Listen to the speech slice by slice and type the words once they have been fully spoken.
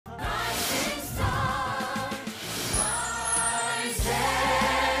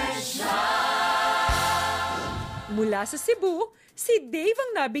Mula sa Cebu, si Dave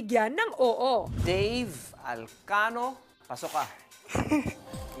ang nabigyan ng oo. Dave Alcano, pasok ka.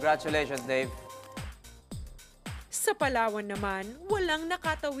 Congratulations, Dave. Sa Palawan naman, walang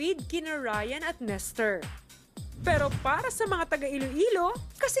nakatawid kina Ryan at Nestor. Pero para sa mga taga Iloilo,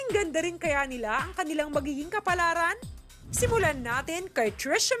 kasing ganda rin kaya nila ang kanilang magiging kapalaran? Simulan natin kay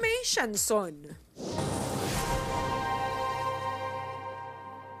Trisha May Shanson.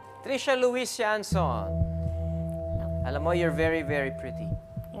 Trisha Louise Shanson. Alam mo, you're very, very pretty.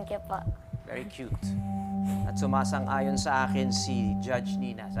 Thank you po. Very cute. At sumasang-ayon sa akin si Judge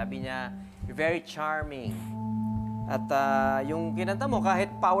Nina. Sabi niya, you're very charming. At yung kinanta mo, kahit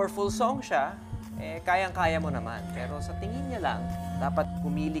powerful song siya, kayang-kaya mo naman. Pero sa tingin niya lang, dapat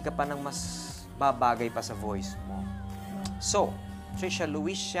pumili ka pa ng mas babagay pa sa voice mo. So, Trisha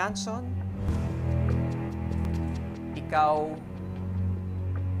Louise Shanson, ikaw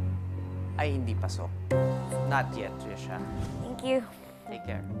ay hindi pasok. Not yet, Trisha. Thank you. Take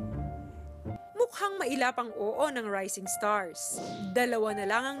care. Mukhang mailapang oo ng Rising Stars. Dalawa na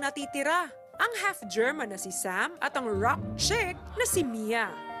lang ang natitira. Ang half-German na si Sam at ang rock chick na si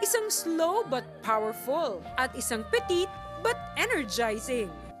Mia. Isang slow but powerful at isang petite but energizing.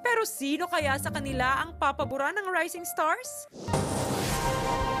 Pero sino kaya sa kanila ang papaboran ng Rising Stars?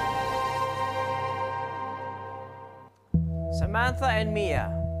 Samantha and Mia,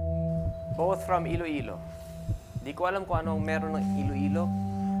 both from Iloilo. Di ko alam kung anong meron ng Iloilo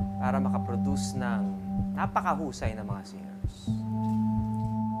para makaproduce ng napakahusay na mga singers.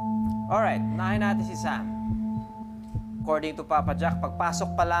 Alright, unahin natin si Sam. According to Papa Jack,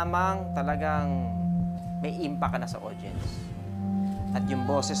 pagpasok pa lamang, talagang may impact ka na sa audience. At yung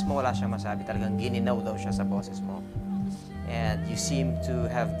boses mo, wala siyang masabi. Talagang gininaw daw siya sa boses mo. And you seem to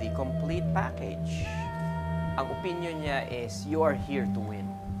have the complete package. Ang opinion niya is, you are here to win.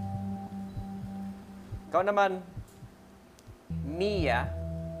 Ikaw naman, Mia,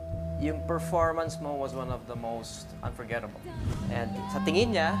 yung performance mo was one of the most unforgettable. And sa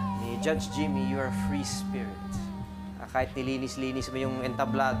tingin niya, ni Judge Jimmy, you are a free spirit. Kahit nilinis-linis mo yung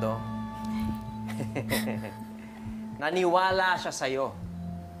entablado, naniwala siya sa'yo.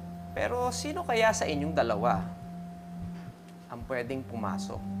 Pero sino kaya sa inyong dalawa ang pwedeng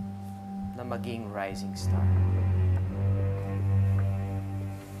pumasok na maging rising star?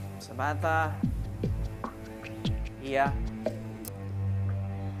 Samantha, Iya,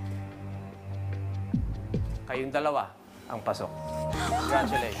 kayong dalawa ang pasok.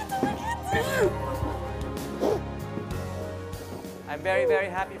 Congratulations. I'm very, very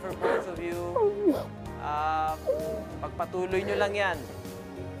happy for both of you. Pagpatuloy nyo lang yan.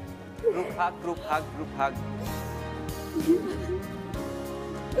 Group hug, group hug, group hug.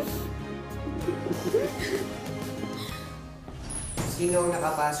 Sino ang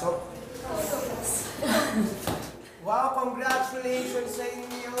nakapasok? Wow, congratulations sa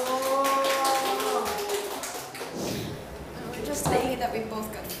inyo! We're just saying that we both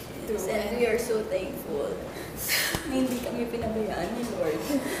got through and we are so thankful. Hindi kami pinabayaan ni Lord.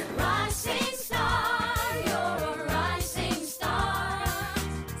 Rising star, you're a rising star.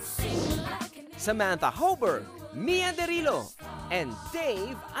 Sing like an... Samantha Hober, Mia Derillo, and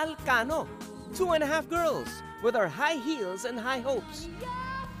Dave Alcano. 2.5 girls with our high heels and high hopes.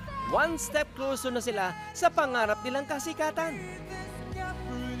 One step closer na sila sa pangarap nilang kasikatan.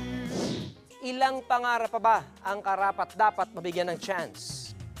 Ilang pangarap pa ba ang karapat-dapat mabigyan ng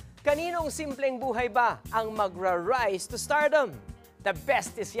chance? Kaninong simpleng buhay ba ang magra-rise to stardom? The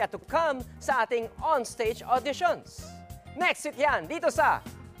best is yet to come sa ating on-stage auditions. Next it yan dito sa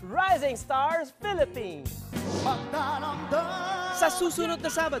Rising Stars Philippines. Sa susunod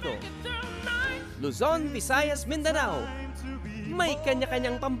na Sabado, Luzon, Visayas, Mindanao, may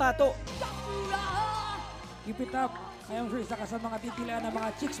kanya-kanyang pambato. Keep it up. Ngayong isa ka sa mga titilaan ng mga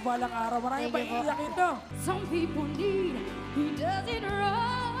chicks balang araw. Maraming maiiyak ito. Some people need, he does it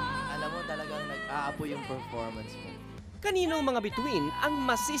right. Alam mo talagang nag-aapo yung performance mo. Kaninong mga bituin ang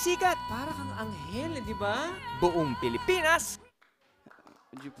masisikat? Para kang anghel, di ba? Buong Pilipinas.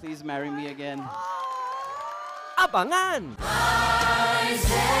 Would you please marry me again? Abangan! Rise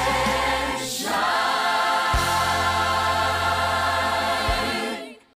and shine.